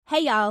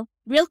Hey y'all,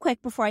 real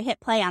quick before I hit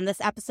play on this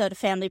episode of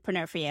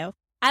Familypreneur for you,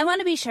 I want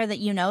to be sure that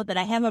you know that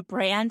I have a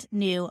brand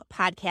new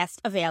podcast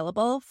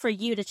available for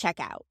you to check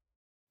out.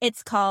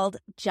 It's called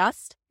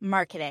Just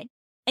Marketing,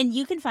 and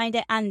you can find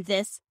it on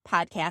this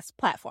podcast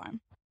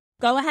platform.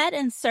 Go ahead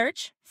and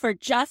search for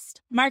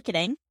Just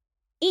Marketing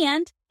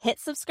and hit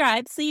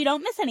subscribe so you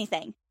don't miss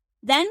anything.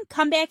 Then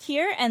come back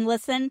here and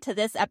listen to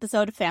this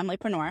episode of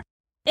Familypreneur.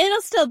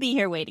 It'll still be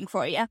here waiting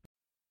for you.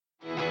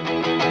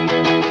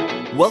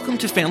 Welcome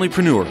to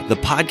Familypreneur, the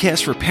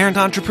podcast for parent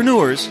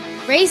entrepreneurs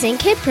raising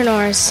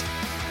kidpreneurs.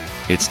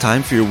 It's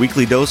time for your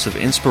weekly dose of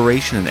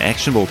inspiration and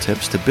actionable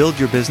tips to build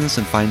your business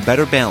and find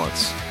better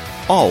balance,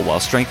 all while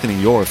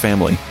strengthening your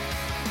family.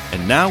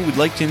 And now we'd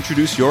like to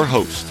introduce your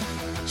host.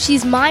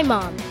 She's my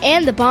mom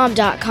and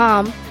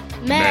thebomb.com,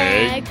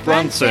 Meg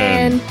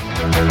Brunson.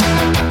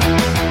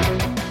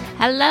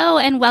 Hello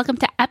and welcome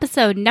to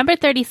episode number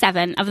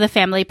 37 of the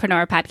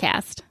Familypreneur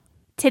podcast.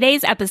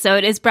 Today's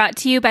episode is brought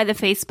to you by the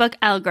Facebook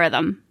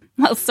algorithm.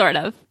 Well, sort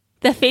of.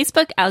 The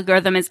Facebook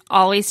algorithm is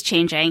always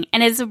changing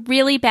and has a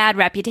really bad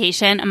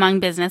reputation among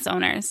business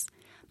owners.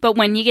 But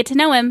when you get to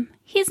know him,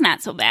 he's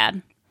not so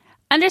bad.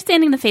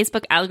 Understanding the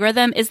Facebook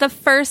algorithm is the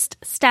first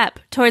step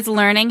towards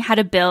learning how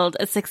to build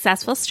a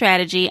successful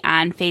strategy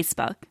on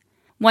Facebook.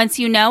 Once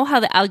you know how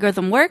the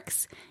algorithm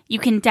works, you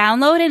can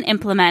download and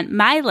implement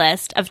my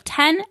list of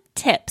 10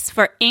 tips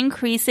for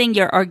increasing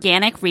your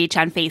organic reach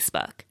on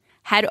Facebook.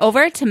 Head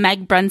over to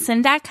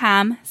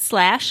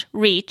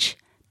megbrunson.com/reach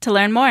to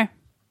learn more.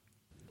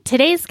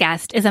 Today's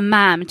guest is a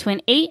mom to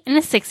an 8 and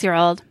a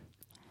 6-year-old.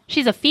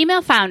 She's a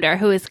female founder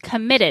who is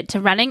committed to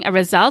running a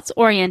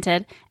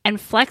results-oriented and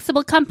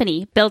flexible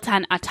company built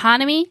on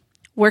autonomy,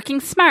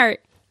 working smart,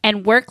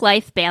 and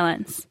work-life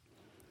balance.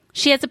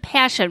 She has a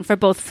passion for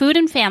both food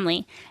and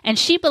family, and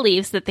she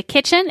believes that the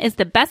kitchen is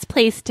the best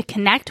place to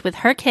connect with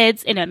her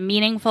kids in a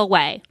meaningful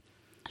way.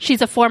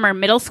 She's a former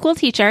middle school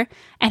teacher,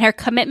 and her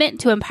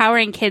commitment to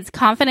empowering kids'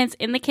 confidence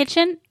in the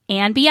kitchen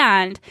and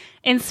beyond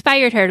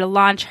inspired her to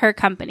launch her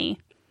company.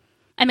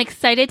 I'm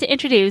excited to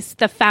introduce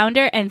the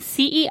founder and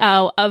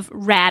CEO of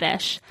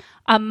Radish,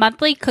 a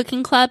monthly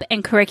cooking club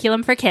and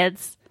curriculum for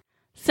kids,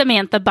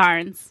 Samantha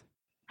Barnes.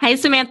 Hi,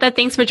 Samantha.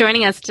 Thanks for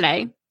joining us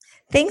today.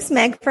 Thanks,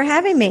 Meg, for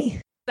having me.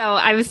 So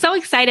I was so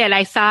excited.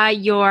 I saw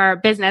your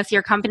business,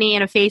 your company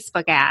in a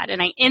Facebook ad,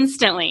 and I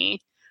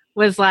instantly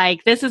was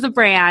like, this is a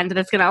brand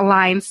that's going to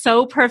align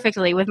so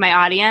perfectly with my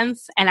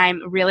audience. And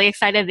I'm really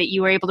excited that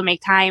you were able to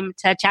make time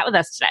to chat with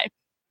us today.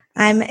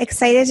 I'm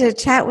excited to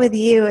chat with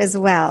you as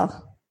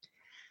well.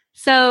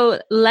 So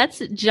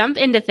let's jump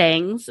into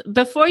things.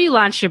 Before you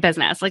launched your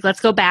business,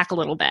 let's go back a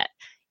little bit.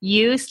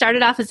 You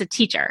started off as a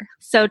teacher.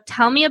 So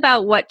tell me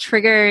about what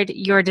triggered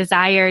your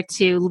desire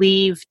to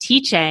leave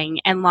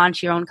teaching and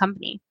launch your own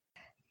company.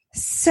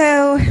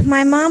 So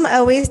my mom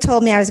always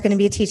told me I was going to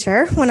be a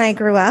teacher when I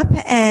grew up,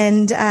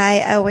 and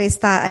I always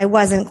thought I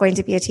wasn't going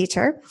to be a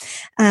teacher.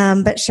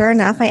 But sure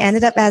enough, I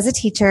ended up as a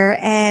teacher,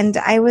 and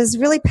I was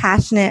really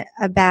passionate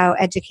about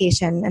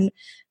education, and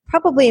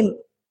probably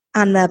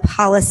on the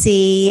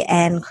policy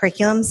and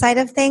curriculum side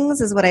of things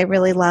is what I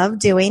really love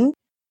doing.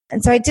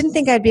 And so I didn't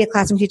think I'd be a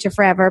classroom teacher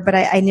forever, but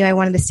I knew I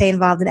wanted to stay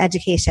involved in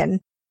education.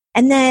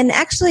 And then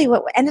actually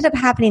what ended up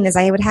happening is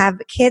I would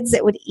have kids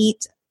that would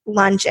eat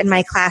lunch in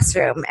my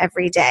classroom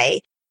every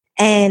day,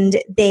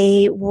 and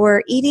they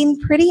were eating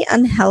pretty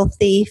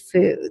unhealthy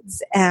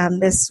foods.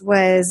 This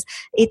was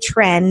a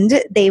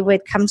trend. They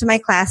would come to my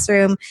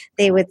classroom,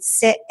 they would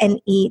sit and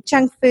eat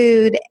junk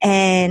food,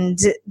 and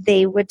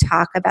they would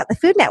talk about the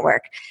Food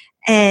Network.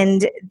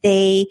 And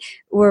they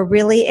were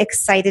really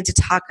excited to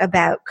talk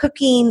about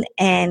cooking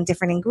and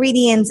different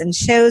ingredients and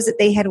shows that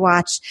they had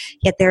watched.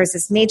 Yet there was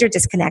this major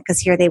disconnect because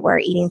here they were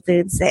eating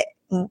foods that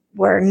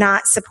were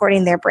not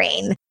supporting their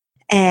brain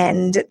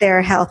and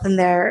their health and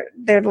their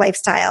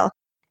lifestyle.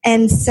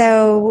 And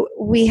so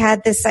we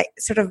had this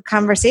sort of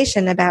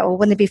conversation about, well,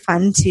 wouldn't it be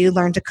fun to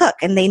learn to cook?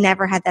 And they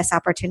never had this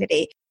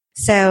opportunity.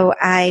 So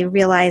I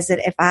realized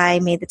that if I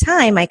made the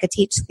time, I could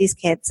teach these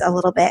kids a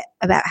little bit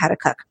about how to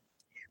cook.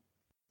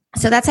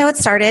 So that's how it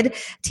started,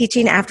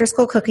 teaching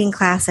after-school cooking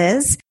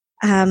classes.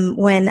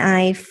 When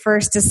I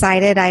first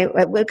decided, I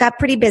got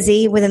pretty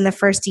busy within the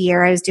first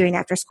year. I was doing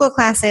after-school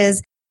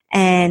classes,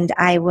 and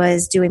I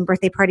was doing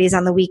birthday parties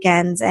on the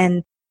weekends.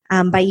 And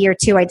by year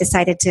 2, I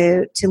decided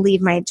to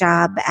leave my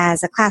job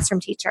as a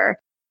classroom teacher.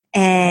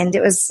 And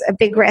it was a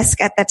big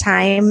risk at the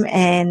time,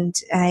 and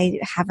I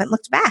haven't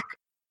looked back.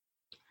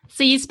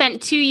 So you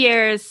spent 2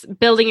 years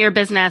building your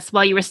business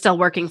while you were still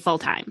working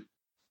full-time?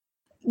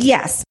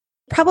 Yes.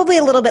 Probably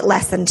a little bit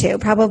less than 2,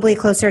 probably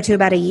closer to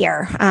about a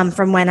year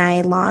from when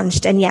I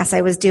launched. And yes, I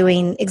was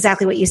doing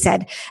exactly what you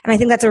said. And I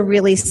think that's a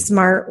really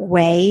smart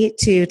way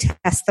to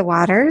test the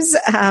waters.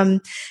 I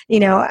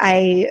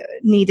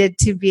needed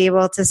to be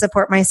able to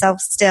support myself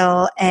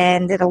still,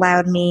 and it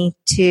allowed me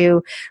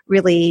to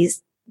really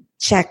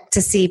check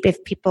to see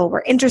if people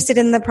were interested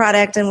in the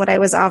product and what I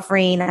was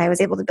offering. I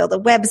was able to build a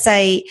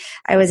website.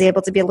 I was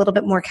able to be a little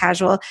bit more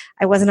casual.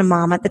 I wasn't a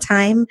mom at the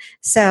time,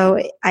 so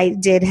I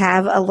did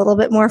have a little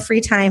bit more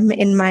free time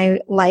in my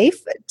life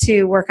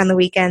to work on the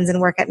weekends and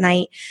work at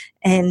night.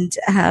 And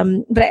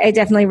but I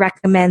definitely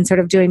recommend sort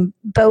of doing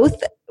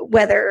both,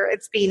 whether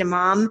it's being a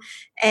mom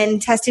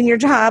and testing your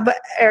job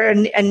or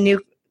a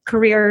new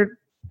career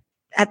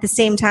at the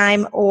same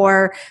time,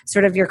 or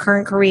sort of your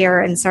current career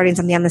and starting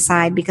something on the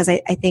side, because I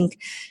think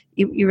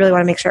you really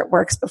want to make sure it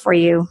works before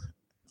you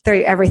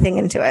throw everything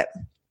into it.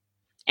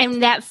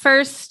 And that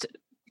first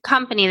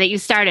company that you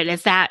started,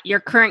 is that your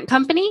current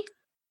company?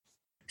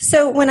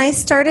 So when I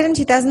started in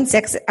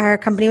 2006, our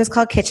company was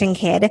called Kitchen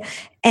Kid,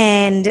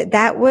 and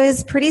that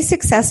was pretty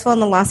successful in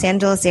the Los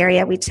Angeles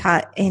area. We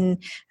taught in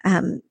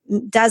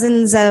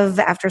dozens of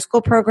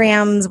after-school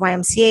programs,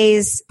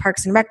 YMCAs,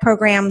 Parks and Rec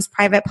programs,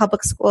 private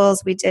public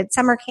schools. We did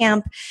summer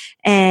camp,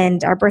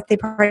 and our birthday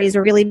parties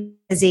were really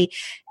busy.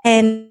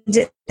 And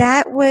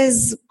that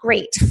was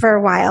great for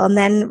a while. And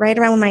then right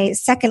around when my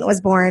second was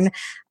born,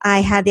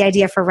 I had the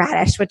idea for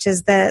Radish, which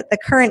is the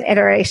current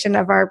iteration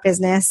of our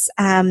business.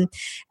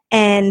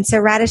 And so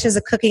Radish is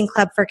a cooking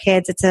club for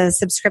kids. It's a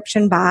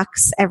subscription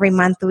box. Every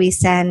month we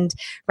send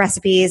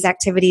recipes,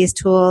 activities,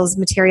 tools,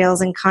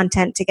 materials, and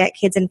content to get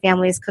kids and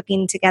families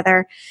cooking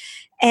together.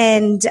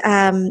 And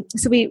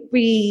so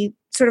we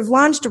sort of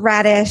launched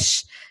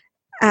Radish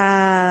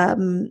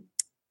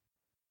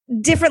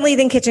differently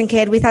than Kitchen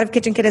Kid. We thought of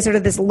Kitchen Kid as sort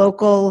of this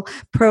local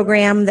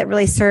program that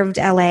really served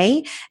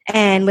LA.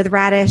 And with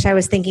Radish, I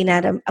was thinking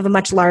of a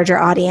much larger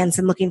audience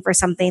and looking for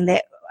something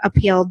that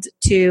appealed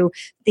to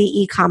the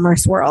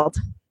e-commerce world.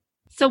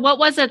 So what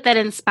was it that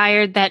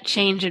inspired that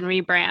change and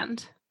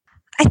rebrand?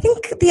 I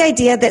think the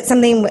idea that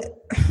something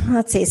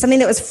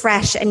that was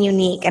fresh and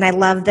unique. And I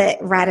love that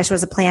Radish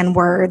was a play on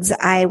words.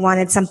 I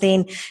wanted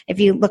something,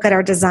 if you look at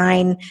our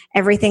design,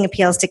 everything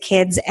appeals to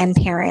kids and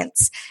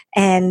parents.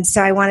 And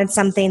so I wanted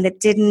something that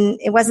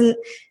it wasn't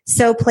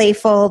so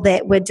playful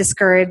that would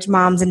discourage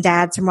moms and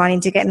dads from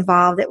wanting to get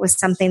involved. It was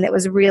something that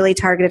was really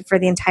targeted for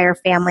the entire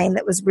family and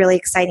that was really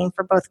exciting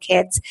for both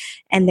kids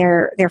and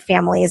their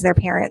families, their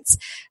parents.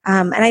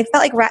 And I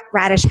felt like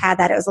Radish had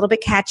that. It was a little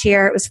bit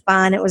catchier. It was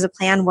fun. It was a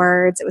play on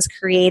words. It was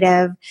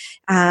creative.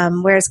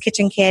 Whereas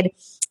Kitchen Kid,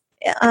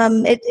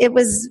 it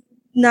was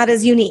not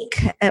as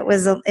unique.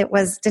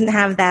 It didn't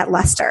have that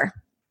luster.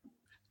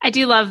 I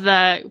do love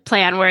the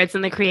play on words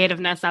and the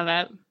creativeness of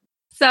it.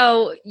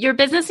 So your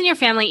business and your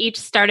family each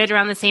started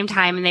around the same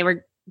time and they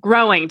were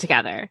growing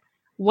together.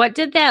 What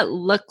did that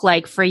look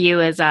like for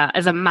you as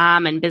a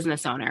mom and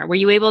business owner? Were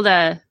you able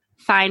to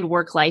find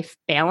work-life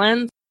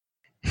balance?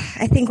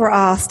 I think we're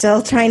all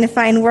still trying to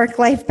find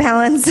work-life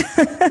balance.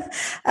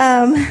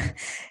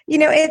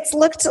 It's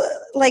looked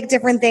like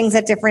different things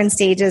at different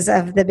stages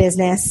of the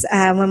business.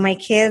 When my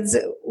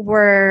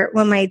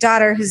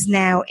daughter, who's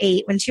now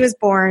 8, when she was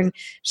born,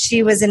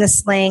 she was in a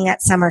sling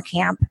at summer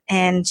camp,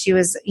 and she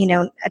was,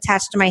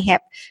 attached to my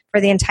hip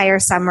for the entire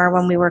summer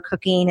when we were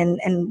cooking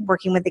and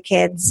working with the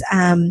kids.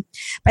 By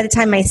the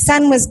time my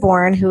son was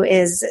born, who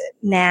is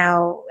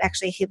now,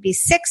 actually he'll be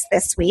 6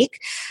 this week,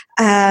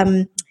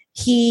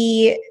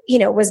 he,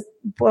 was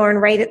born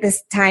right at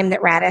this time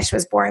that Radish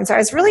was born. So I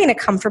was really in a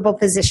comfortable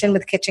position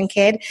with Kitchen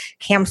Kid.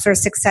 Camps were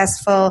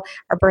successful.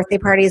 Our birthday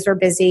parties were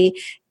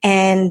busy.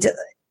 And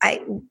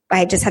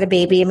I just had a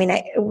baby. I mean,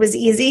 it was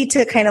easy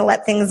to kind of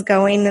let things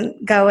go in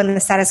the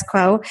status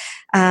quo.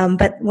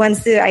 But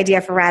once the idea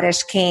for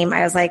Radish came,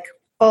 I was like,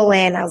 full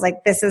in. I was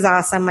like, this is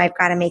awesome. I've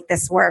got to make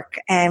this work.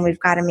 And we've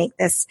got to make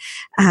this,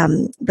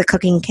 the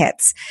cooking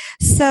kits.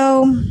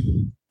 So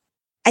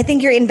I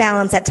think you're in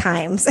balance at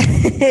times.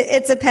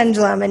 It's a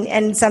pendulum,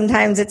 and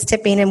sometimes it's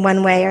tipping in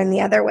one way or in the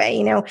other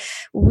way.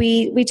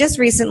 We just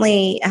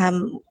recently,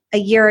 a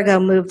year ago,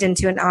 moved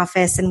into an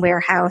office and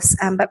warehouse,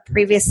 but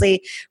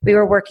previously we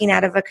were working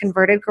out of a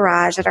converted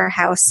garage at our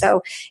house.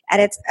 So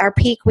at our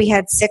peak, we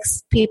had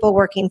 6 people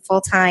working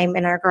full time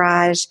in our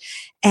garage.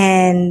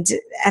 And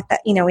at that,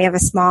 we have a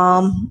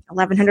small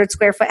 1,100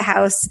 square foot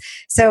house.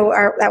 So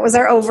that was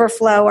our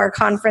overflow, our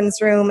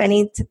conference room,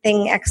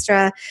 anything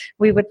extra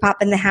we would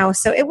pop in the house.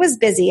 So it was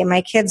busy, and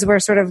my kids were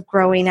sort of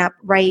growing up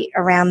right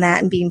around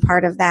that and being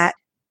part of that.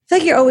 I feel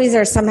like you always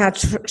are somehow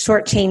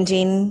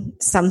shortchanging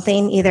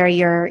something, either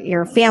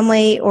your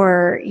family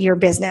or your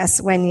business,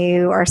 when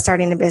you are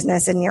starting a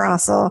business and you're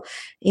also,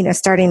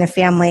 starting a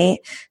family.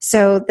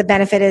 So the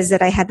benefit is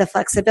that I had the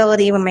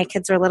flexibility. When my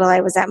kids were little,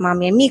 I was at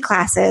Mommy and Me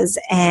classes,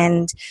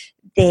 and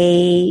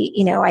they,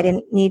 I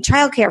didn't need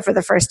childcare for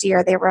the first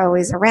year. They were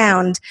always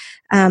around.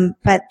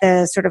 But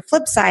the sort of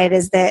flip side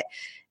is that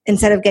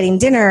instead of getting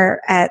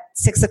dinner at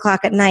 6:00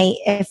 at night,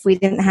 if we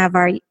didn't have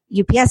our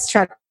UPS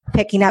truck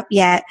picking up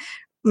yet,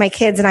 my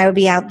kids and I would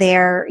be out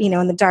there,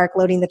 in the dark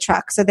loading the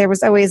truck. So there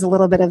was always a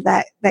little bit of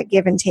that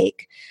give and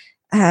take.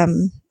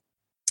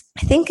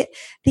 I think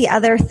the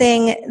other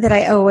thing that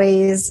I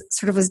always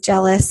sort of was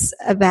jealous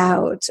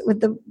about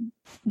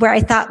where I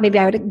thought maybe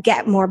I would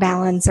get more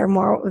balance or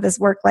more with this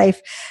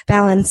work-life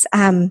balance,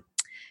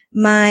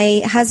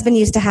 my husband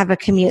used to have a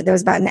commute that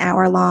was about an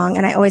hour long,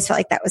 and I always felt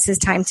like that was his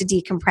time to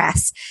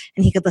decompress,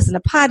 and he could listen to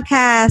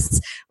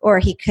podcasts or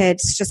he could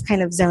just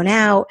kind of zone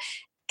out.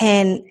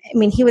 And I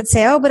mean, he would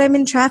say, "Oh, but I'm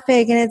in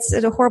traffic and it's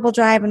a horrible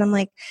drive." And I'm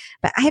like,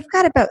 "But I've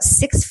got about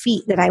 6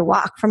 feet that I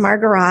walk from our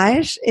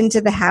garage into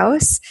the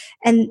house."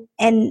 And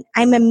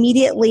I'm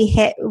immediately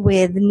hit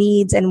with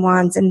needs and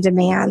wants and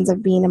demands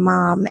of being a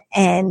mom.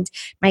 And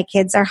my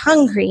kids are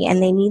hungry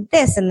and they need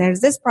this, and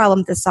there's this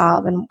problem to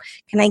solve. And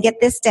can I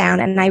get this down?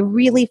 And I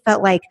really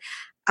felt like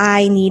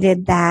I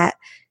needed that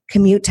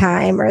commute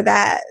time or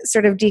that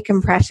sort of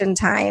decompression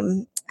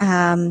time.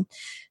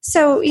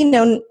 So,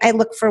 I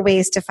look for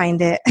ways to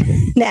find it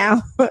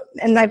now.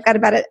 And I've got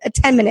about a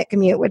 10-minute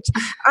commute, which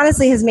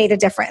honestly has made a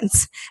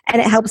difference.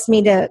 And it helps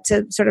me to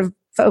sort of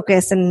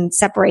focus and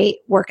separate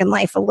work and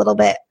life a little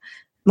bit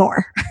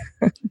more.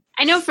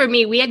 I know for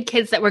me, we had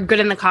kids that were good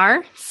in the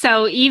car.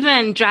 So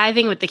even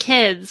driving with the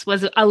kids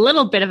was a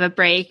little bit of a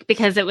break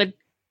because it would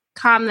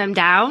calm them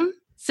down.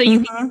 So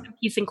you can get some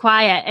peace and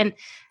quiet. And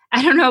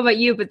I don't know about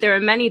you, but there were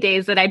many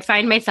days that I'd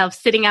find myself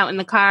sitting out in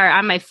the car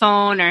on my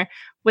phone or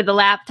with a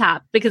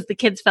laptop because the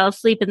kids fell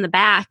asleep in the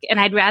back, and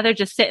I'd rather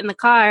just sit in the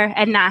car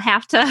and not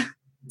have to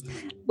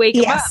wake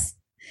them up.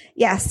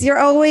 Yes. You're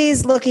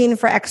always looking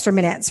for extra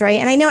minutes, right?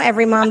 And I know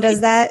every mom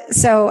does that,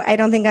 so I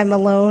don't think I'm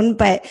alone,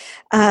 but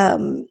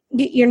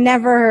you're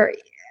never,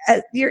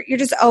 you're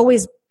just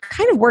always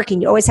kind of working.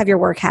 You always have your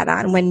work hat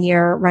on when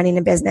you're running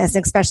a business,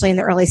 especially in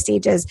the early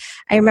stages.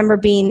 I remember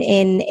being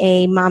in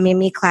a Mommy and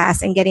Me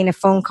class and getting a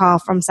phone call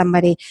from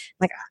somebody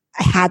like,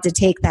 I had to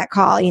take that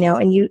call,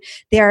 and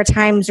there are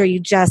times where you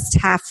just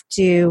have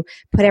to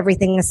put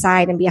everything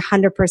aside and be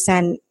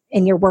 100%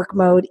 in your work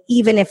mode,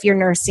 even if you're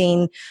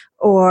nursing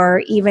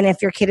or even if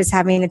your kid is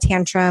having a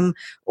tantrum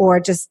or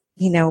just,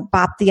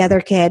 bop the other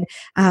kid.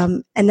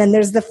 And then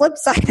there's the flip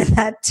side of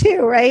that too,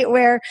 right?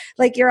 Where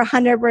like you're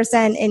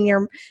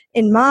 100%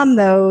 in mom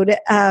mode,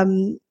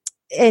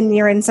 and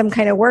you're in some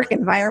kind of work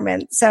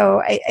environment.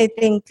 So I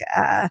think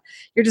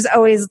you're just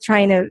always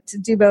trying to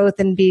do both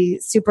and be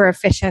super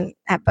efficient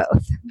at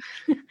both.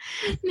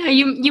 Now,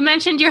 you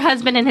mentioned your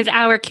husband and his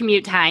hour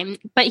commute time,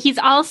 but he's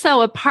also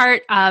a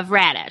part of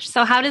Radish.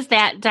 So how does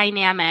that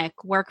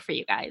dynamic work for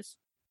you guys?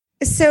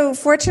 So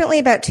fortunately,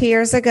 about 2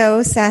 years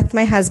ago, Seth,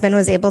 my husband,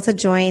 was able to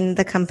join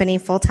the company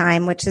full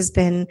time, which has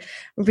been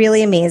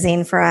really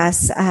amazing for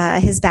us.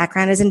 His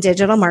background is in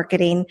digital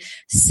marketing.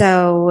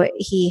 So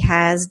he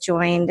has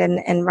joined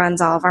and runs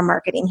all of our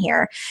marketing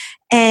here.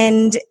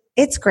 And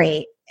it's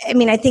great. I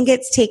mean, I think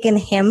it's taken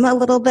him a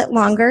little bit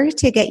longer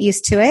to get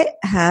used to it.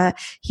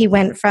 He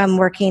went from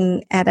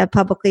working at a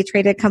publicly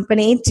traded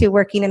company to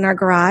working in our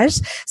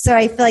garage. So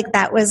I feel like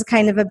that was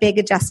kind of a big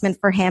adjustment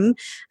for him.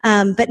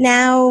 But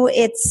now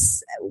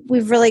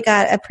we've really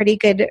got a pretty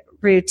good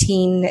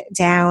routine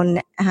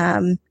down.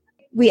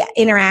 We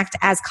interact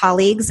as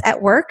colleagues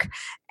at work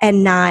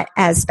and not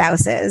as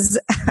spouses.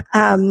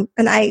 And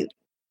I'm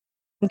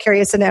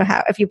curious to know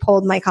if you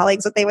polled my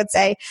colleagues what they would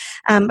say.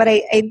 But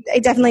I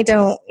definitely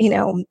don't,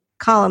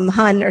 call them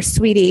hun or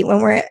sweetie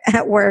when we're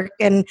at work.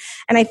 And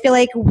I feel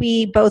like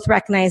we both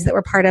recognize that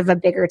we're part of a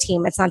bigger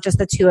team. It's not just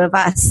the two of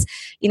us.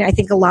 I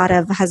think a lot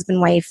of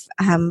husband-wife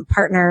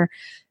partner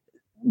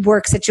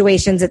work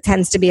situations, it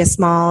tends to be a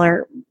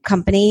smaller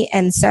company.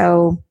 And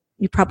so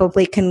you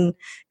probably can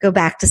go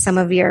back to some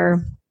of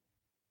your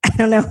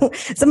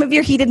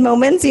heated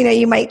moments,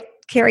 you might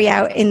carry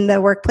out in the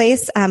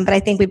workplace. But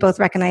I think we both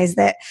recognize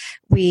that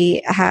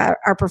we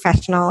are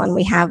professional and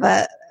we have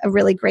a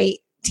really great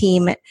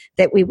team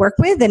that we work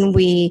with, and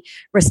we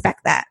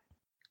respect that.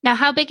 Now,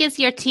 how big is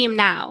your team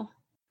now?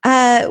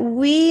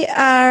 We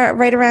are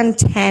right around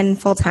 10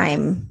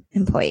 full-time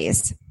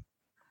employees.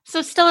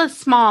 So still a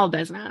small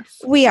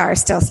business. We are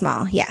still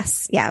small.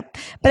 Yes. Yeah.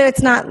 But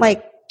it's not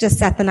like just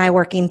Seth and I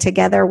working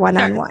together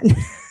one-on-one.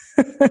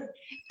 Sure.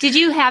 Did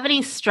you have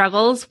any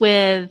struggles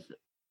with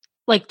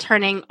like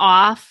turning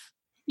off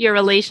your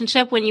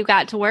relationship when you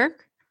got to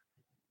work?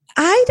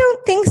 I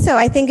don't think so.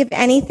 I think if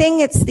anything,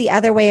 it's the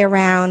other way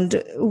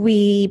around.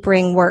 We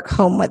bring work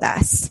home with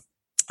us.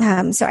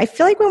 So I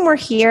feel like when we're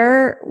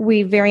here,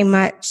 we very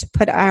much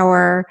put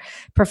our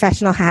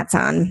professional hats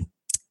on.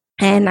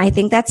 And I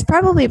think that's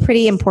probably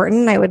pretty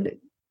important. I would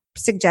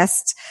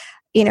suggest,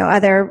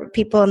 other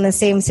people in the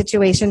same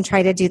situation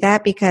try to do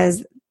that,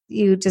 because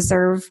you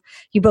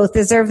both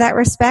deserve that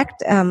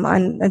respect,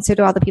 and so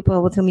do all the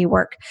people with whom you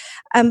work.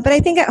 But I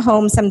think at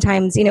home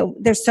sometimes,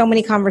 there's so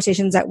many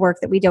conversations at work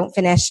that we don't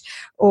finish,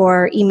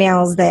 or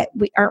emails that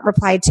we aren't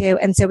replied to.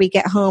 And so we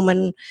get home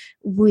and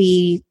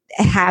we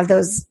have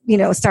those,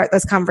 start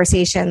those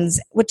conversations,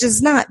 which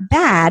is not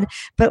bad,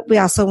 but we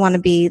also want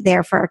to be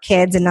there for our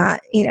kids and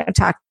not,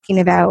 talking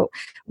about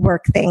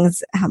work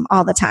things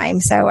all the time.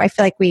 So I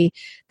feel like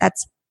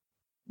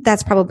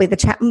that's probably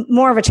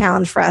more of a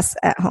challenge for us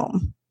at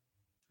home.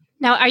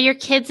 Now, are your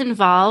kids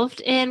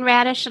involved in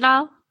Radish at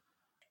all?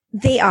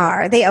 They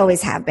are. They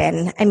always have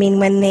been. I mean,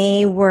 when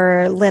they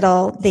were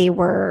little, they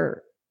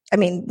were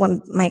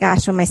when my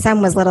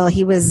son was little,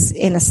 he was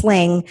in a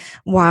sling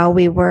while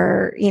we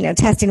were,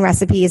 testing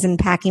recipes and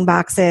packing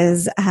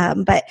boxes.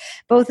 But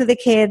both of the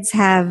kids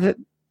have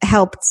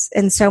helped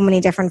in so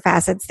many different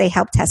facets. They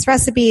help test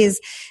recipes.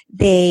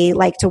 They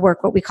like to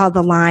work what we call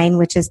the line,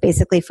 which is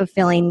basically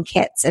fulfilling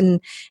kits and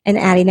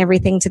adding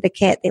everything to the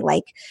kit. They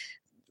like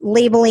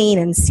labeling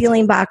and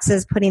sealing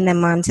boxes, putting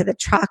them onto the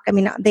truck.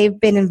 They've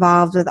been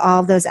involved with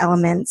all of those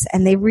elements,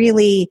 and they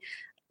really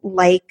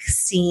like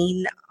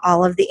seeing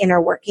all of the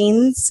inner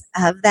workings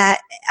of that.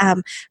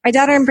 My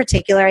daughter in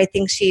particular, I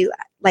think she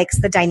likes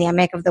the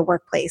dynamic of the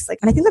workplace.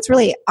 And I think that's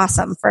really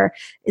awesome for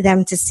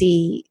them to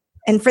see,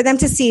 and for them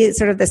to see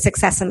sort of the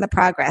success and the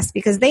progress,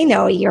 because they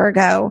know a year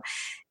ago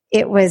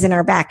it was in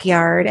our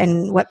backyard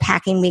and what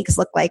packing weeks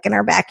looked like in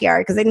our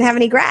backyard, because they didn't have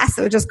any grass.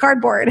 It was just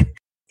cardboard.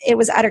 It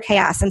was utter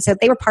chaos. And so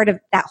they were part of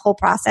that whole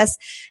process.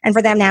 And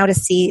for them now to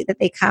see that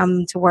they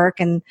come to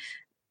work and,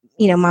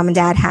 mom and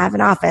dad have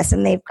an office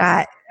and they've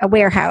got a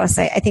warehouse,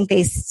 I think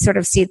they sort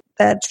of see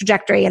the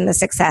trajectory and the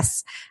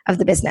success of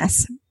the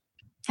business.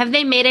 Have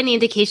they made any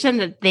indication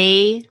that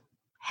they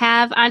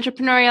have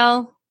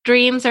entrepreneurial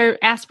dreams or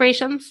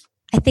aspirations?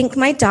 I think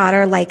my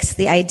daughter likes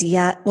the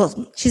idea.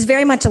 Well, she's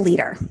very much a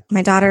leader.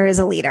 My daughter is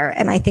a leader,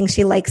 and I think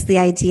she likes the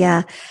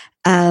idea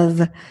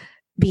of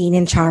being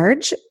in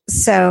charge.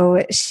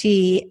 So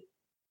she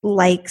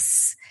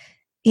likes,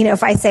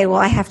 if I say, well,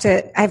 I have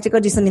to go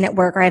do something at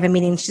work or I have a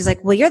meeting, she's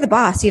like, well, you're the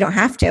boss. You don't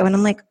have to. And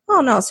I'm like,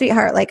 oh no,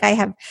 sweetheart. I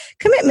have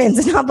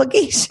commitments and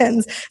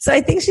obligations. So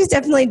I think she's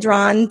definitely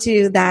drawn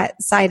to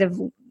that side of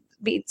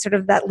sort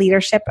of that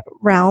leadership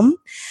realm.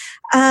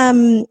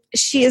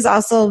 She is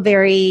also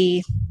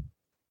very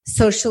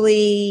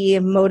socially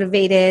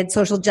motivated,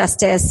 social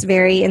justice,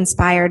 very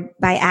inspired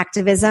by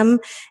activism.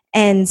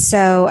 And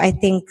so I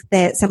think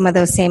that some of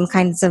those same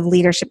kinds of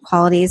leadership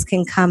qualities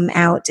can come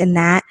out in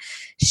that.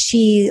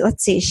 She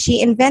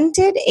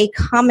invented a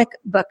comic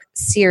book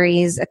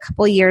series a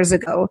couple years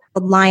ago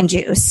called Lime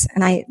Juice.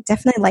 And I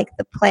definitely like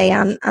the play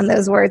on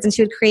those words. And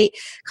she would create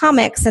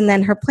comics. And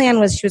then her plan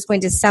was she was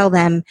going to sell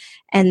them.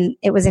 And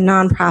it was a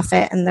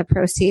nonprofit. And the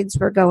proceeds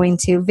were going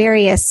to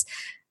various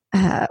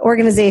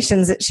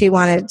organizations that she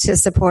wanted to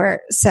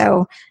support.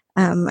 So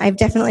I've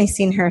definitely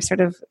seen her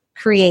sort of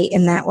create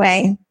in that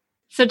way.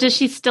 So does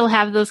she still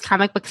have those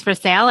comic books for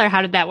sale, or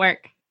how did that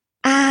work?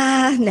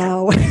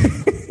 No.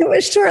 It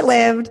was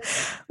short-lived.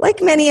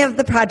 Like many of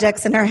the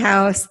projects in our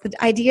house, the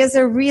ideas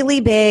are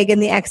really big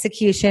and the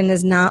execution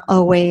is not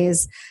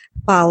always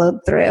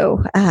followed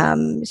through.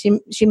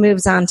 She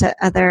moves on to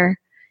other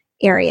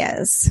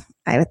areas,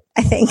 I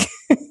think.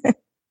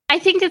 I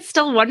think it's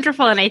still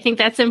wonderful, and I think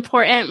that's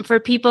important for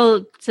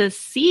people to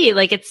see.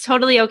 It's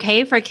totally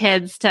okay for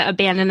kids to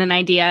abandon an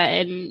idea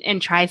and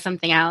try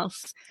something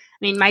else.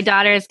 My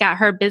daughter's got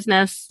her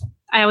business.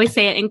 I always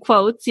say it in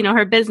quotes,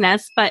 her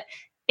business, but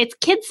it's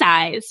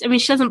kid-sized.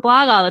 She doesn't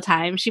blog all the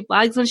time. She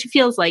blogs when she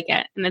feels like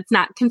it, and it's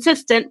not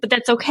consistent, but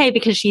that's okay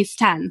because she's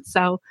 10.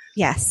 So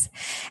yes.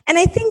 And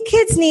I think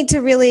kids need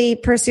to really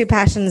pursue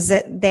passions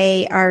that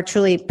they are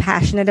truly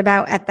passionate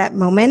about at that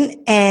moment.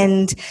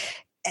 And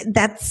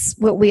that's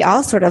what we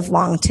all sort of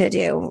long to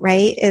do,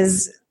 right?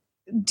 Is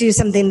do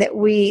something that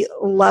we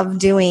love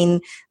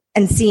doing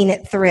and seeing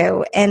it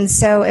through. And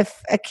so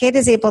if a kid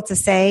is able to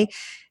say,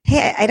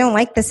 hey, I don't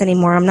like this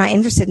anymore, I'm not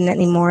interested in it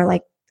anymore,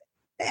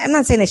 I'm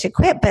not saying they should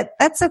quit, but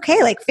that's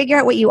okay. Figure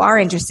out what you are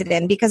interested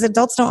in, because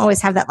adults don't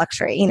always have that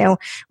luxury.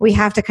 We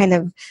have to kind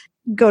of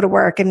go to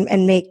work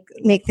and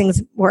make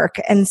things work.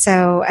 And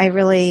so I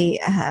really,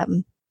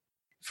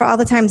 for all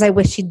the times I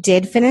wish she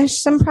did finish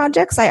some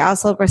projects, I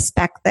also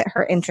respect that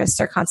her interests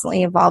are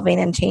constantly evolving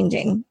and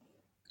changing.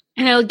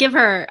 And it'll give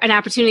her an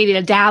opportunity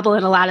to dabble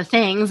in a lot of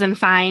things and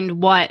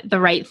find what the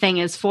right thing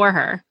is for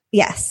her.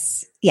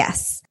 Yes.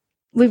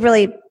 We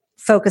really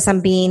focus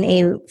on being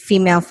a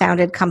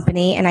female-founded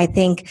company, and I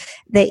think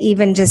that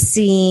even just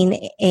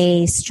seeing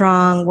a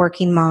strong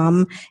working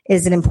mom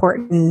is an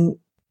important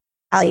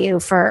value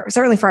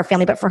certainly for our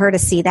family, but for her to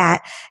see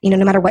that,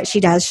 no matter what she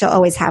does, she'll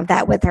always have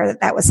that with her.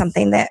 That was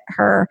something that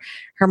her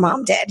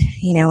mom did,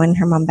 and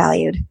her mom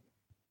valued.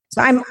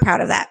 So I'm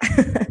proud of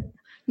that.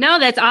 No,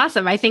 that's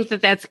awesome. I think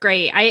that that's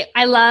great.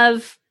 I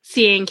love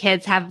seeing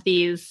kids have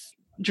these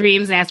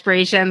dreams and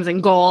aspirations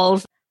and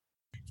goals.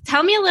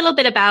 Tell me a little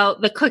bit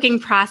about the cooking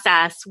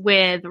process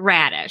with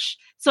Radish.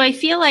 So I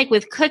feel like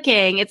with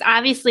cooking, it's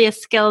obviously a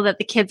skill that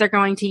the kids are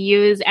going to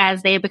use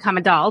as they become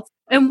adults.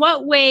 In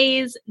what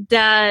ways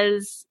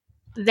does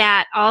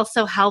that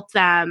also help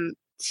them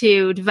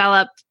to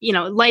develop,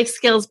 life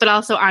skills, but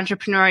also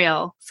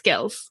entrepreneurial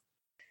skills?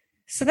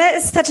 So that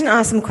is such an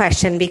awesome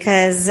question,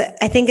 because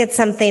I think it's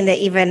something that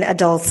even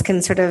adults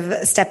can sort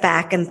of step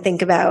back and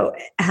think about.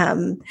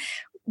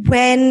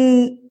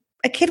 When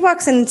a kid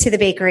walks into the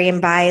bakery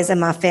and buys a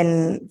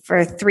muffin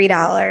for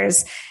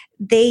 $3,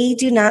 they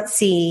do not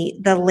see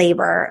the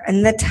labor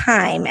and the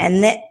time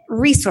and the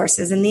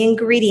resources and the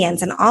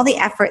ingredients and all the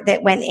effort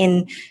that went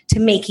into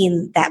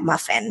making that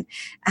muffin.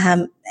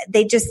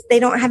 They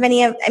don't have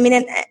any of,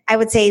 I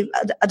would say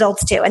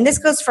adults too. And this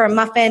goes for a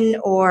muffin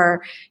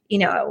or,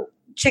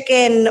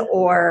 chicken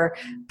or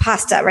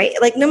pasta, right?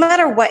 Like no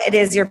matter what it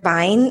is you're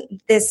buying,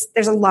 there's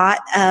a lot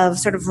of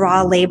sort of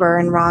raw labor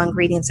and raw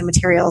ingredients and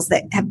materials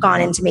that have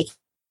gone into making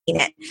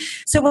it.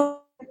 So when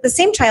the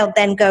same child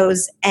then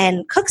goes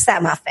and cooks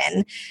that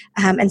muffin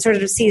and sort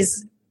of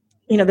sees,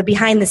 the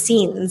behind the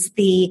scenes,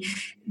 the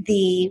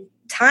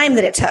time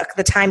that it took,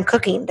 the time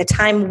cooking, the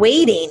time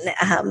waiting,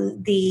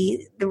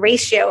 the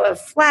ratio of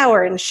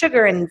flour and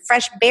sugar and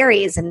fresh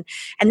berries. And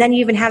then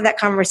you even have that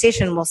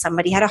conversation, well,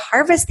 somebody had to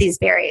harvest these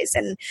berries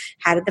and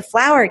how did the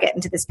flour get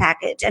into this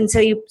package? And so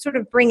you sort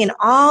of bring in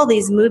all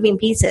these moving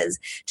pieces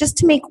just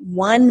to make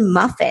one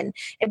muffin.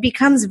 It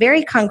becomes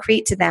very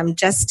concrete to them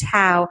just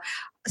how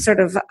sort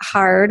of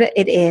hard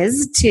it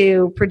is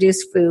to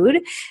produce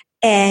food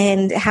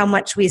and how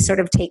much we sort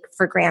of take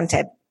for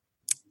granted.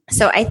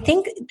 So I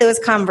think those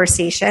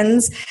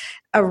conversations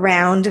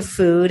around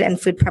food and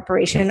food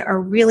preparation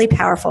are really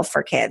powerful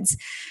for kids.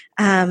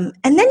 And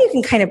then you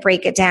can kind of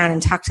break it down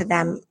and talk to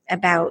them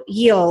about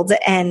yield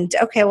and,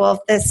 okay,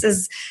 well, if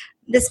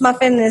this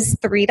muffin is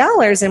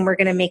 $3 and we're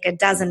going to make a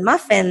dozen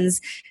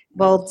muffins.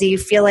 Well, do you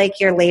feel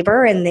like your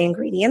labor and the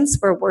ingredients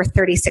were worth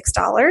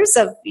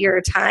 $36 of your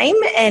time?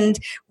 And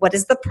what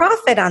is the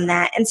profit on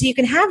that? And so you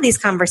can have these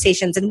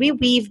conversations, and we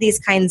weave these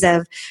kinds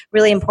of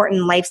really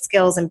important life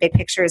skills and big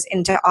pictures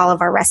into all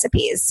of our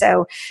recipes.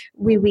 So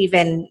we weave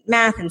in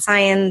math and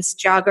science,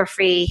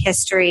 geography,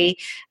 history,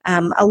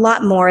 a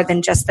lot more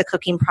than just the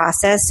cooking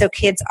process. So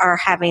kids are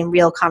having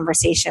real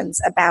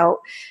conversations about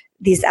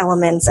these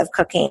elements of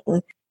cooking.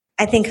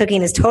 I think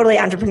cooking is totally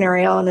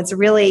entrepreneurial, and it's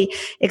really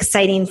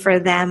exciting for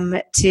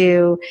them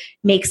to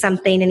make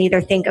something and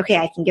either think, okay,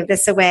 I can give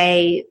this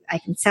away, I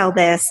can sell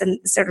this, and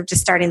sort of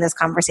just starting those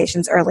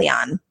conversations early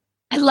on.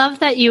 I love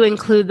that you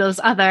include those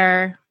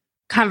other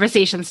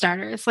conversation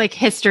starters like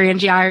history and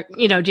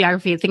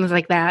geography, things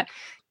like that.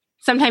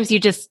 Sometimes you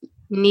just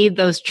need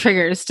those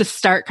triggers to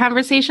start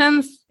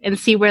conversations and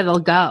see where they'll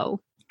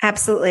go.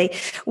 Absolutely.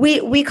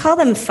 We call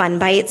them fun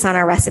bites on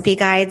our recipe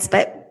guides,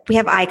 but we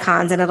have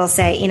icons and it'll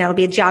say, it'll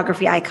be a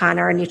geography icon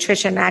or a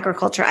nutrition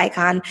agriculture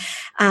icon.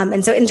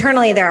 And so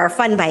internally there are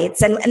fun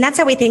bites and that's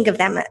how we think of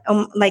them,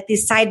 like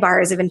these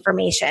sidebars of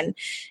information.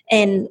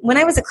 And when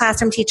I was a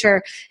classroom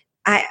teacher,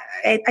 I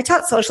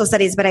taught social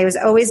studies, but I was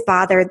always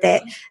bothered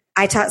that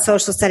I taught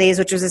social studies,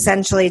 which was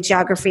essentially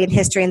geography and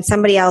history, and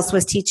somebody else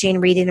was teaching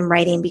reading and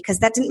writing because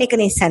that didn't make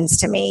any sense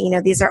to me.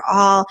 These are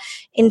all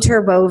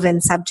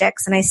interwoven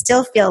subjects, and I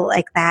still feel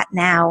like that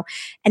now.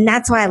 And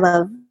that's why I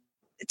love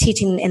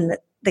teaching in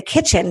the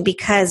kitchen,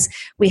 because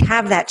we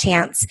have that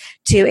chance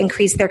to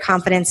increase their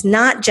confidence,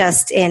 not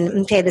just in,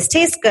 okay, this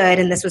tastes good,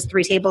 and this was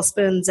 3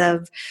 tablespoons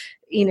of,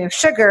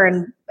 sugar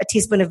and a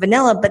teaspoon of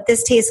vanilla, but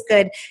this tastes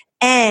good.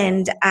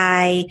 And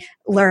I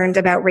learned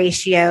about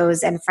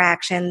ratios and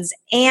fractions,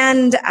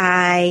 and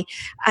I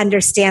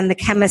understand the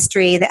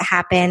chemistry that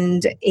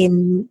happened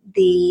in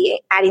the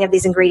adding of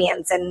these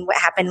ingredients and what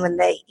happened when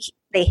they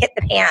hit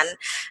the pan,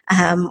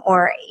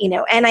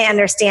 and I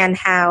understand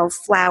how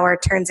flour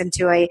turns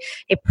into a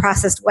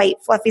processed white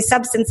fluffy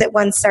substance that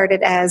once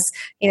started as,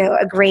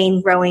 a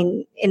grain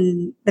growing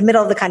in the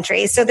middle of the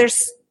country. So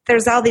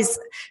there's all these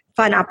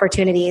fun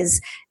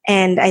opportunities.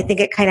 And I think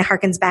it kind of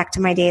harkens back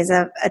to my days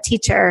of a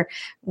teacher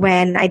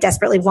when I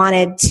desperately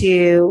wanted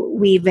to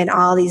weave in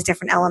all these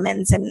different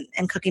elements,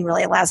 and cooking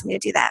really allows me to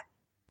do that.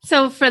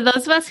 So for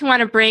those of us who want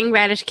to bring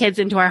Radish Kids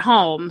into our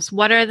homes,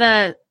 what are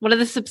the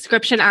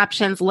subscription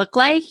options look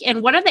like?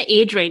 And what are the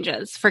age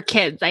ranges for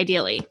kids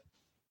ideally?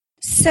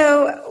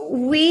 So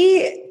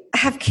we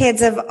have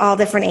kids of all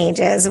different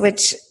ages,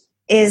 which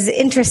is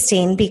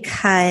interesting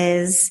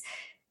because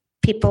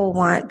people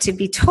want to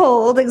be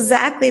told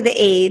exactly the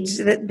age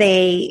that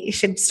they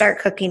should start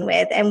cooking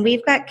with. And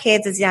we've got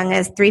kids as young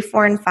as 3,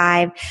 4, and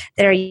 5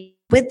 that are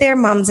with their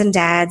moms and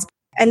dads,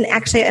 and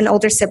actually and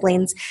older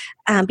siblings,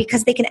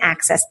 because they can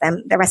access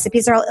them. The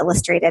recipes are all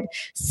illustrated.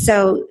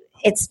 So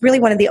it's really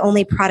one of the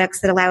only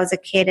products that allows a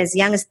kid as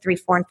young as 3,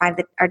 4, and 5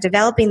 that are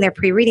developing their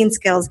pre-reading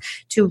skills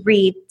to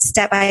read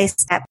step by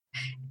step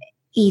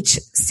each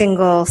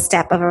single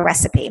step of a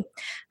recipe.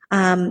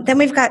 Then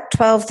we've got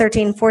 12,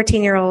 13,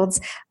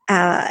 14-year-olds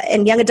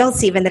and young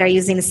adults even that are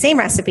using the same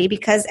recipe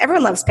because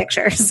everyone loves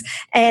pictures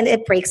and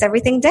it breaks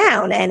everything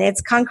down and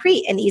it's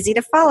concrete and easy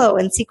to follow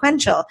and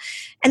sequential.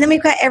 And then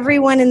we've got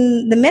everyone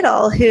in the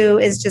middle who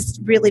is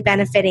just really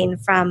benefiting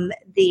from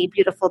the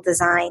beautiful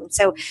design.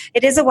 So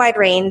it is a wide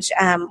range.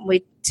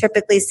 We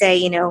typically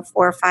say, 4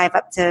 or 5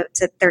 up to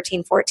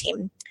 13,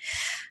 14.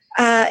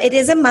 It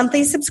is a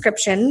monthly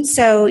subscription,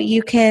 so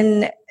you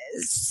can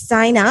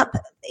sign up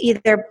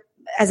either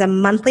as a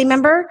monthly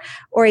member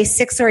or a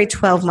 6 or a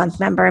 12-month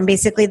member. And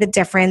basically the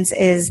difference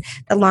is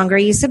the longer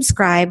you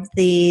subscribe,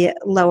 the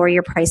lower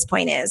your price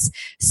point is.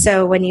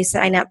 So when you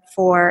sign up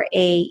for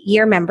a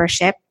year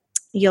membership,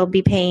 you'll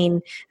be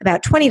paying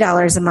about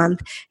 $20 a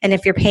month. And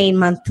if you're paying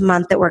month to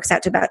month, it works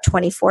out to about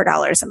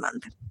 $24 a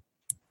month.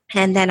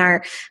 And then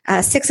our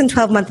 6 and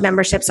 12-month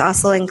memberships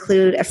also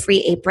include a free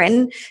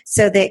apron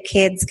so that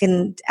kids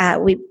can,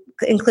 we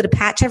include a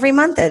patch every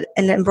month, an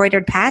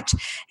embroidered patch,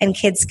 and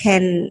kids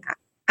can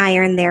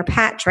iron their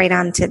patch right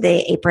onto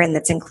the apron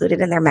that's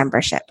included in their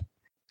membership.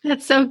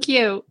 That's so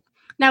cute.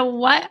 Now,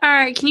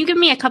 can you give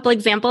me a couple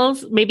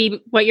examples,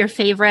 maybe what your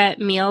favorite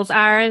meals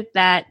are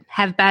that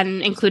have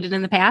been included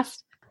in the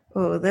past?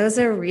 Oh, those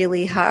are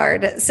really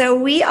hard.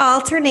 So we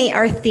alternate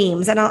our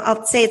themes, and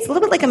I'll say it's a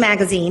little bit like a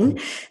magazine.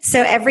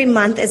 So every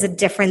month is a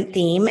different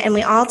theme, and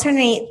we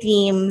alternate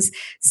themes.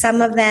 Some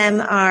of them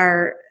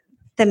are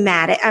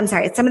thematic.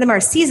 Some of them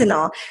are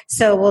seasonal.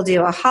 So we'll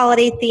do a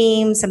holiday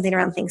theme, something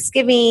around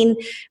Thanksgiving.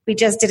 We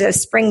just did a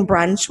spring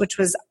brunch, which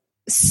was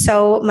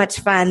so much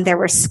fun. There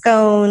were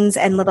scones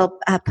and little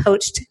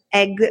poached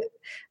egg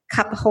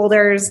cup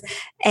holders,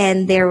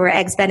 and there were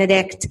eggs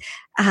Benedict.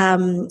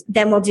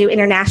 Then we'll do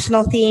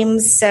international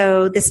themes.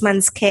 So this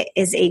month's kit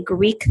is a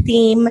Greek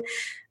theme.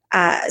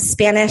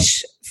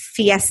 Spanish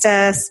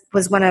fiesta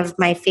was one of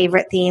my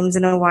favorite themes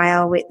in a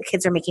while. The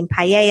kids are making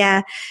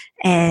paella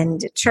and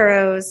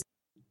churros.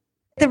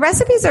 The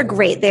recipes are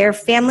great. They're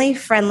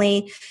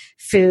family-friendly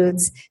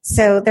foods.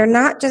 So they're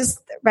not just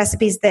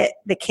recipes that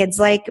the kids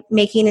like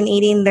making and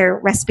eating. They're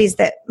recipes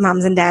that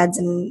moms and dads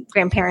and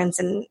grandparents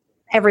and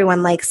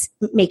everyone likes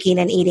making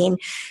and eating.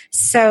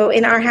 So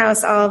in our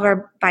house, all of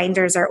our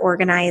binders are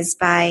organized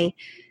by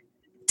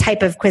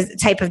type of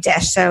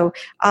dish. So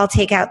I'll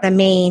take out the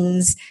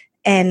mains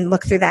and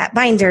look through that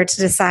binder to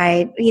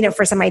decide,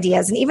 for some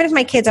ideas. And even if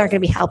my kids aren't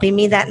going to be helping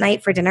me that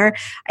night for dinner,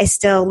 I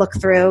still look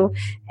through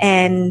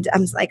and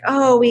I'm like,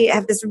 oh, we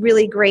have this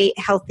really great,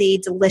 healthy,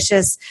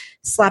 delicious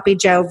Sloppy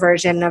Joe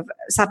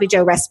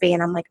recipe.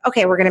 And I'm like,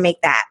 okay, we're going to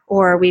make that.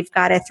 Or we've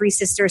got a Three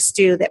Sisters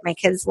stew that my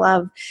kids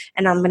love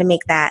and I'm going to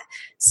make that.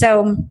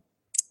 So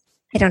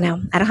I don't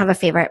know. I don't have a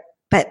favorite,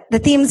 but the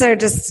themes are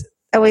just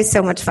always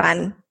so much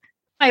fun.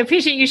 I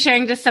appreciate you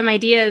sharing just some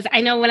ideas.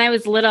 I know when I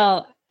was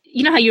little,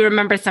 you know how you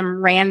remember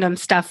some random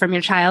stuff from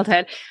your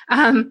childhood?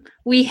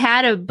 We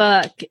had a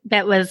book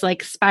that was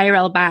like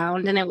spiral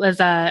bound, and it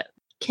was a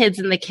kids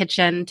in the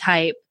kitchen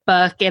type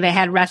book, and it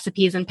had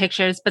recipes and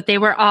pictures, but they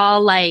were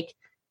all like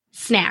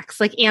snacks,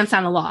 like ants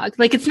on a log.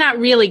 Like it's not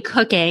really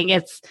cooking.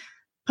 It's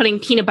putting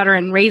peanut butter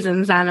and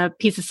raisins on a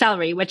piece of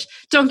celery, which,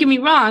 don't get me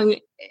wrong,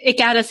 it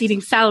got us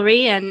eating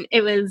celery and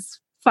it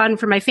was fun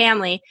for my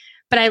family.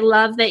 But I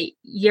love that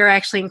you're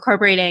actually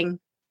incorporating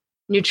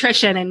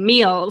nutrition and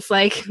meals,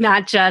 like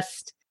not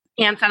just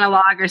ants on a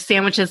log or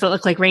sandwiches that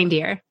look like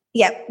reindeer.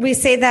 Yep. We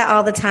say that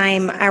all the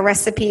time. Our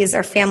recipes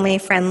are family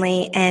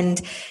friendly, and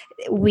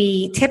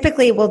we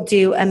typically will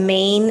do a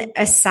main,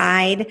 a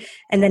side,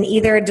 and then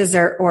either a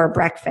dessert or a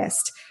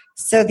breakfast.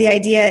 So the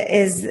idea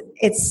is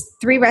it's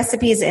 3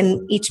 recipes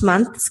in each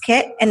month's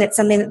kit, and it's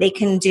something that they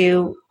can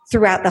do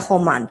throughout the whole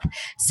month.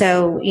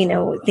 So,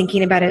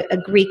 thinking about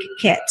a Greek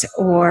kit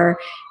or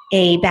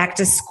a back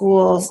to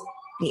school,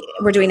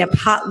 we're doing a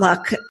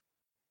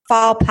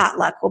fall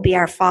potluck will be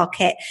our fall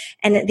kit.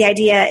 And the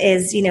idea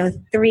is,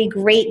 3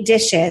 great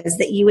dishes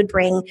that you would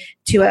bring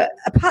to a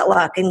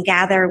potluck and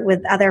gather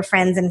with other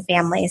friends and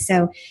family.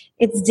 So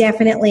it's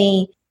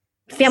definitely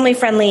family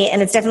friendly,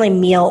 and it's definitely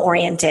meal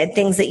oriented,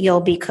 things that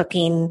you'll be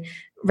cooking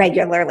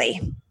regularly.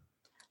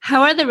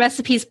 How are the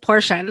recipes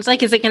portioned?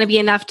 Like, is it going to be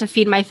enough to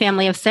feed my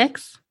family of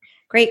 6?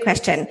 Great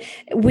question.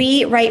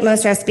 We write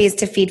most recipes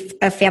to feed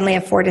a family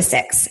of 4 to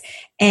 6.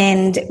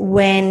 And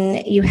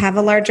when you have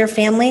a larger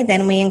family,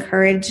 then we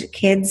encourage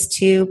kids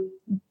to,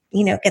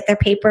 get their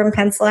paper and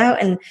pencil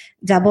out and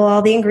double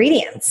all the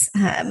ingredients.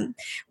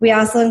 We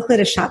also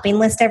include a shopping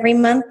list every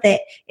month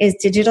that is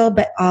digital,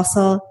 but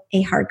also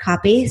a hard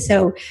copy.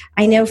 So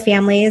I know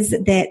families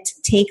that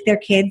take their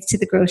kids to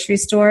the grocery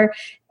store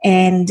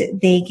and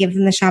they give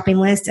them the shopping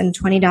list and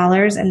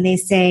 $20, and they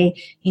say,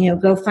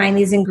 go find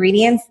these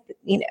ingredients.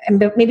 And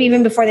maybe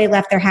even before they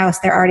left their house,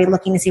 they're already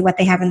looking to see what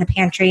they have in the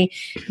pantry,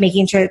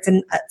 making sure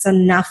it's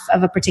enough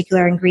of a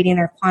particular ingredient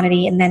or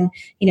quantity, and then,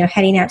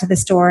 heading out to the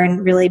store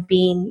and really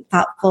being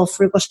thoughtful,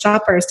 frugal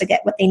shoppers to get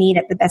what they need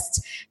at the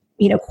best,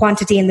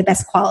 quantity and the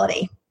best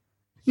quality.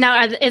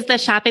 Now, is the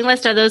shopping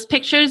list, are those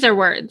pictures or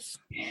words?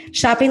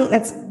 Shopping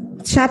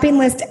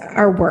list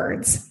are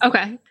words.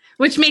 Okay.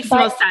 Which makes the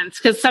most sense,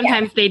 because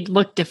sometimes they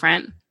look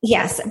different.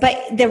 Yes. But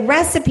the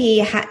recipe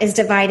is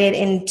divided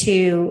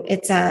into,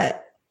 it's a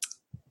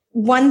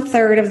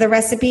 1/3 of the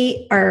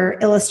recipe are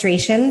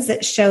illustrations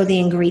that show the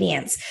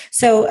ingredients.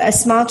 So a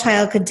small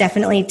child could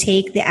definitely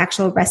take the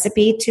actual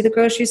recipe to the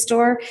grocery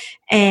store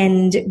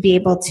and be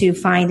able to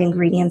find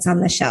ingredients on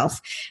the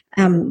shelf.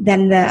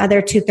 Then the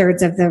other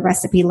 2/3 of the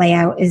recipe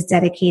layout is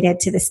dedicated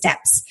to the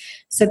steps.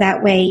 So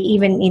that way,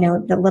 even,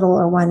 the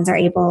littler ones are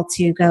able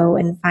to go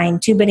and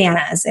find 2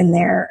 bananas in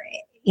their,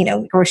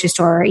 grocery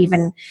store, or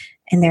even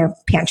in their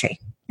pantry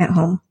at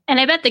home. And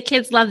I bet the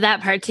kids love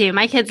that part too.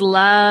 My kids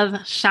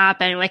love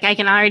shopping. Like, I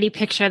can already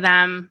picture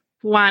them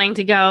wanting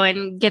to go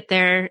and get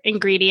their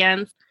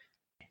ingredients.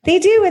 They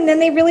do. And then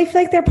they really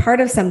feel like they're part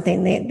of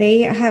something.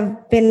 They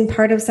have been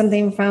part of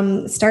something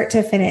from start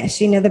to finish.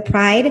 The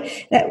pride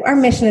that our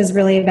mission is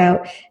really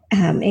about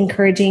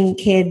encouraging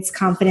kids'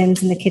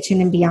 confidence in the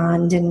kitchen and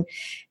beyond. And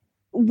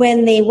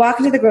when they walk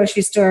into the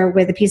grocery store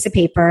with a piece of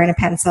paper and a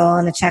pencil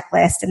and a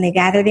checklist, and they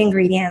gather the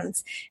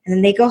ingredients, and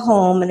then they go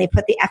home and they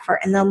put the effort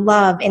and the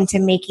love into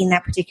making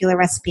that particular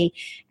recipe,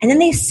 and then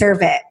they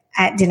serve it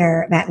at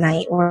dinner that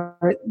night or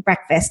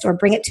breakfast or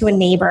bring it to a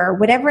neighbor,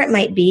 whatever it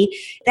might be,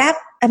 that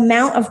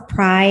amount of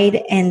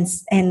pride and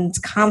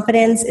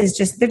confidence is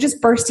just, they're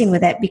just bursting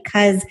with it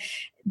because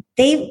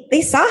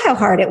they saw how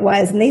hard it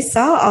was, and they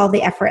saw all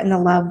the effort and the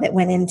love that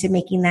went into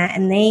making that.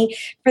 And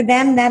for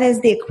them, that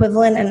is the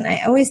equivalent. And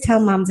I always tell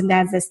moms and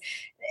dads this,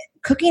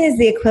 cooking is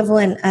the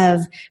equivalent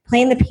of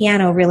playing the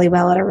piano really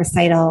well at a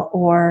recital,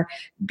 or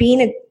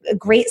being a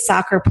great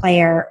soccer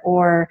player,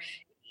 or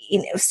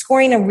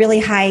scoring a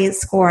really high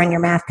score on your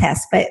math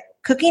test. But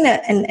cooking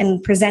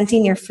and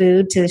presenting your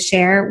food to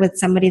share with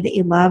somebody that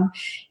you love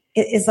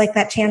is like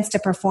that chance to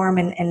perform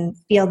and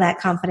feel that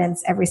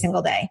confidence every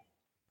single day.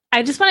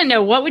 I just want to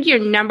know, what would your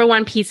number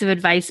one piece of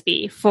advice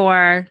be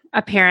for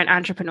a parent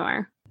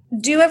entrepreneur?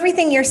 Do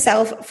everything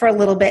yourself for a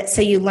little bit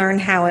so you learn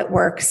how it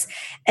works.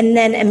 And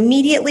then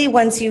immediately,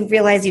 once you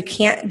realize you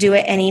can't do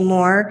it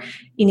anymore,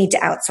 you need to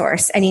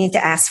outsource and you need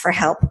to ask for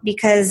help,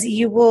 because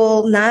you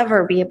will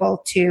never be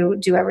able to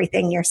do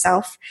everything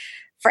yourself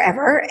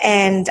forever.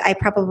 And I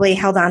probably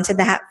held on to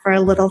that for a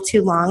little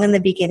too long in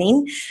the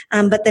beginning.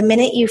 But the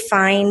minute you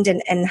find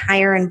and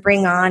hire and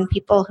bring on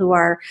people who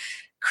are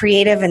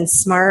creative and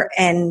smart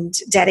and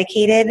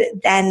dedicated,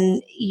 then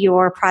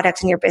your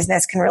product and your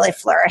business can really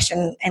flourish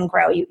and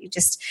grow. You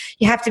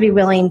have to be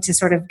willing to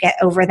sort of get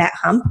over that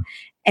hump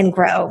and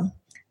grow.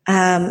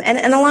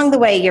 And along the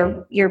way,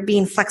 you're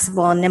being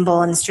flexible and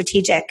nimble and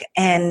strategic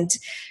and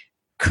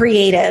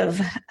creative.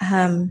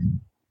 I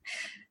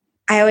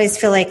always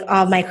feel like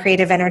all my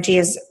creative energy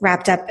is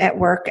wrapped up at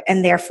work,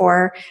 and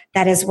therefore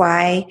that is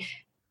why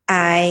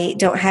I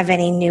don't have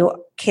any new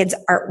kids'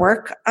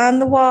 artwork on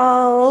the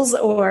walls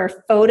or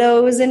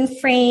photos in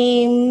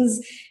frames,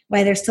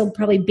 why there's still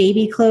probably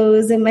baby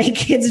clothes in my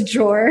kids'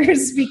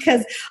 drawers,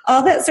 because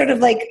all that sort of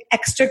like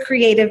extra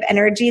creative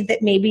energy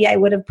that maybe I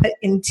would have put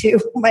into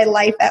my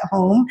life at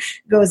home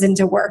goes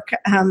into work.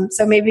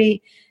 So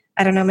maybe,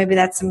 I don't know, maybe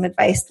that's some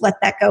advice.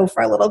 Let that go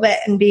for a little bit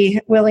and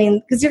be willing,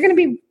 because you're going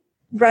to be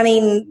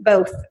running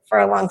both for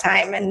a long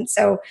time. And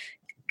so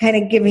kind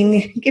of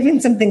giving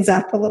some things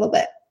up a little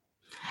bit.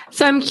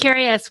 So I'm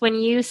curious, when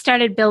you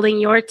started building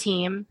your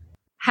team,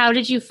 how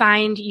did you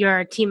find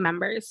your team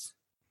members?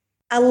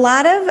 A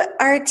lot of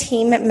our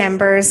team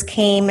members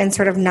came in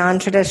sort of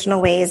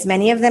non-traditional ways.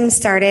 Many of them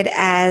started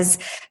as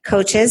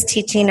coaches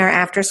teaching our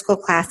after-school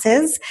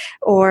classes,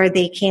 or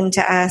they came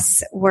to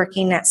us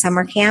working at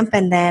summer camp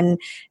and then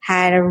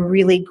had a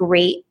really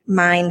great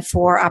mind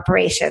for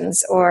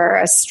operations or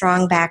a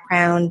strong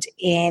background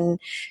in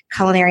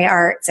culinary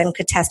arts and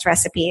could test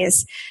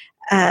recipes.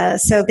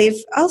 So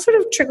they've all sort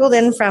of trickled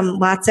in from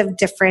lots of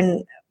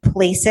different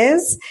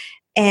places,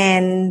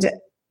 and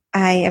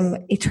I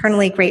am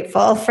eternally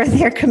grateful for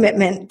their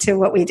commitment to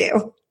what we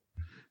do.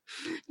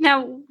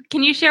 Now,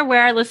 can you share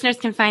where our listeners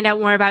can find out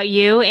more about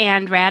you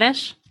and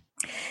Radish?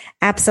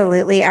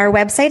 Absolutely. Our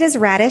website is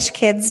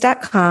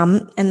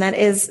radishkids.com, and that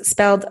is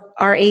spelled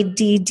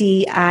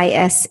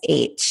RADDISH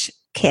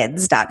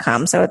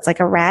kids.com. So it's like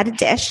a rad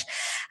dish.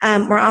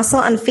 We're also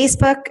on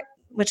Facebook,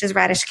 which is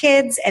Radish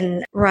Kids,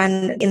 and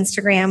run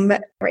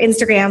Instagram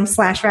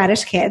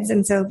 /Radish Kids.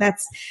 And so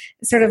that's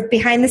sort of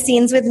behind the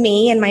scenes with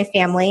me and my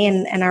family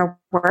and our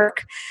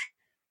work.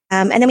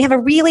 And then we have a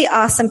really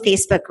awesome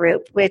Facebook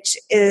group, which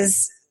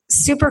is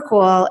super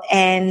cool.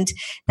 And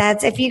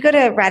that's, if you go to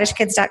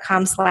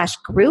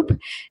radishkids.com/group,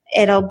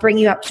 it'll bring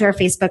you up to our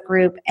Facebook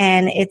group.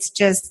 And it's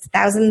just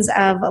thousands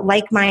of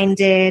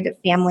like-minded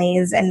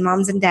families and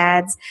moms and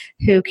dads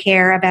who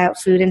care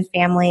about food and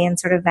family and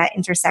sort of that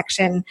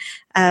intersection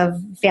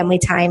of family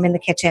time in the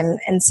kitchen.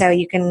 And so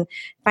you can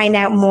find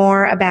out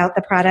more about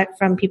the product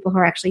from people who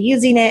are actually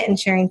using it and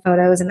sharing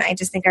photos. And I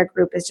just think our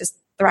group is just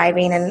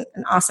thriving and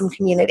an awesome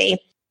community.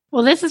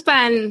 Well, this has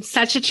been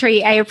such a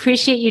treat. I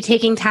appreciate you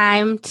taking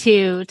time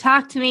to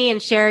talk to me and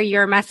share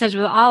your message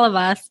with all of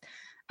us.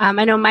 I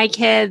know my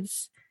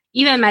kids,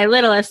 even my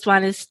littlest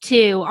one is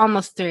 2,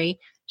 almost 3.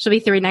 She'll be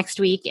 3 next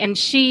week. And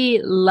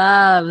she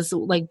loves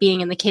like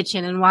being in the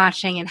kitchen and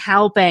washing and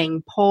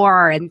helping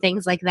pour and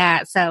things like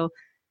that. So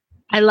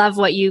I love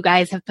what you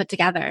guys have put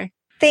together.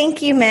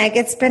 Thank you, Meg.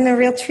 It's been a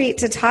real treat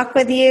to talk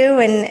with you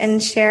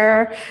and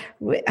share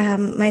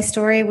my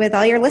story with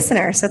all your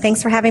listeners. So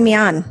thanks for having me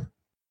on.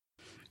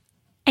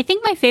 I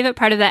think my favorite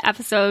part of that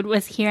episode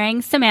was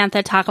hearing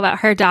Samantha talk about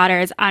her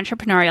daughter's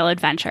entrepreneurial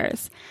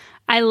adventures.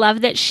 I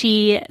love that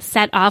she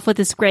set off with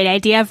this great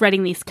idea of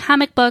writing these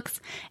comic books,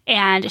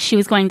 and she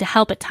was going to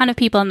help a ton of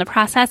people in the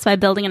process by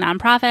building a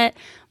nonprofit.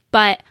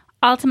 But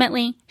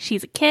ultimately,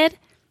 she's a kid.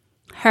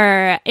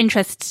 Her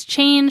interests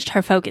changed.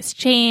 Her focus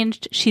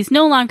changed. She's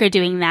no longer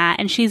doing that,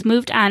 and she's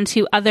moved on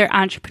to other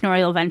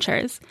entrepreneurial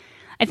ventures.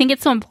 I think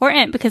it's so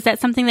important because that's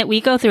something that we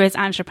go through as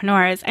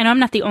entrepreneurs. I know I'm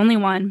not the only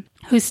one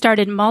who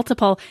started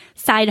multiple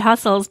side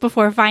hustles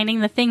before finding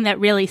the thing that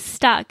really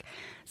stuck.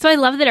 So I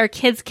love that our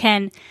kids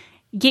can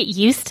get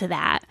used to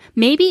that.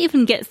 Maybe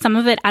even get some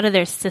of it out of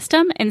their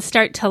system and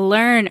start to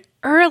learn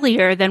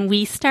earlier than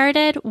we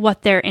started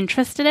what they're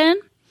interested in.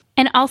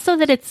 And also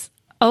that it's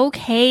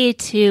okay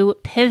to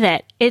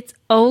pivot. It's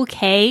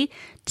okay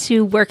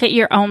to work at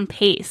your own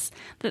pace.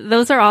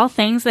 Those are all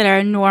things that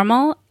are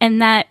normal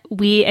and that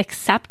we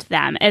accept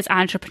them as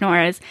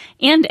entrepreneurs.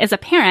 And as a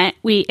parent,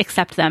 we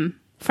accept them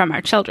from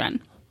our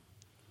children.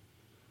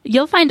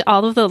 You'll find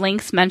all of the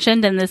links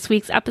mentioned in this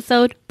week's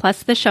episode,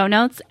 plus the show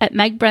notes at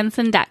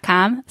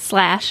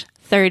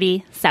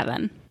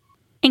megbrunson.com/37.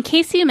 In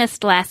case you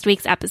missed last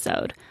week's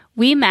episode,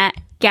 we met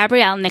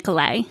Gabrielle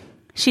Nicolay.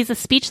 She's a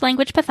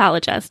speech-language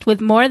pathologist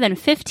with more than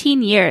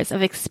 15 years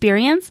of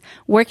experience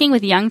working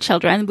with young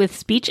children with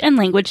speech and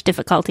language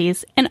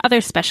difficulties and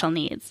other special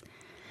needs.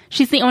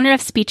 She's the owner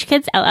of Speech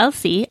Kids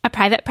LLC, a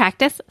private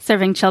practice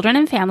serving children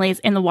and families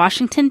in the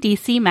Washington,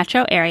 D.C.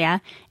 metro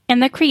area,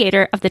 and the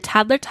creator of the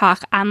Toddler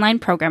Talk online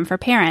program for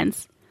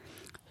parents.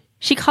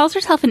 She calls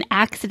herself an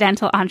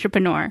accidental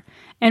entrepreneur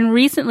and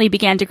recently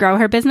began to grow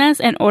her business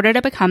in order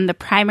to become the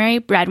primary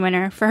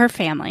breadwinner for her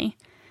family.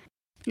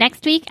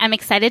 Next week, I'm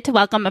excited to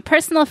welcome a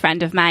personal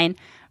friend of mine,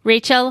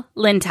 Rachel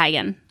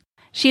Lindhagen.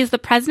 She is the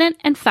president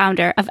and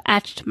founder of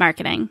Etched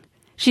Marketing.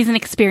 She's an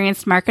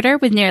experienced marketer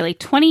with nearly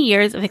 20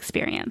 years of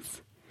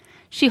experience.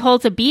 She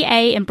holds a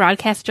BA in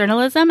broadcast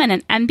journalism and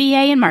an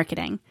MBA in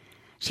marketing.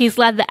 She's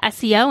led the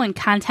SEO and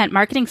content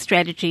marketing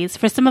strategies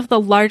for some of the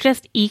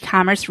largest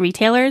e-commerce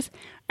retailers,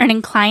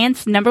 earning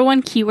clients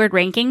 #1 keyword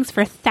rankings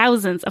for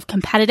thousands of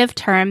competitive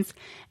terms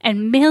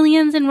and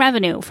millions in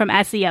revenue from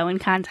SEO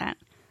and content.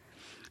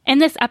 In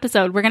this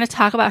episode, we're going to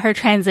talk about her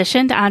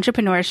transition to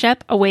entrepreneurship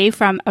away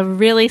from a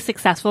really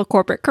successful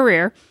corporate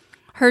career,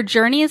 her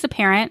journey as a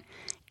parent,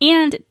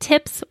 and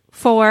tips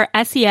for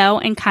SEO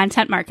and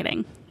content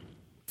marketing.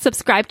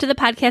 Subscribe to the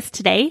podcast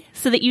today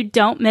so that you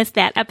don't miss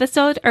that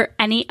episode or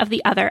any of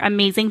the other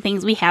amazing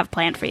things we have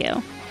planned for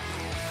you.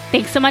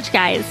 Thanks so much,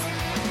 guys.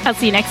 I'll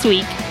see you next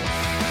week.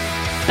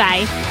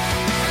 Bye.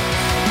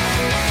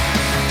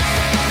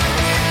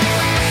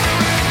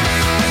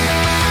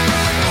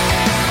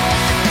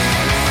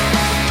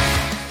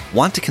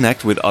 Want to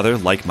connect with other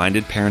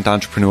like-minded parent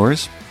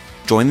entrepreneurs?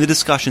 Join the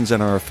discussions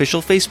in our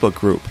official Facebook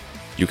group.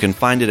 You can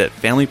find it at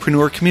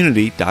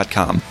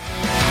familypreneurcommunity.com.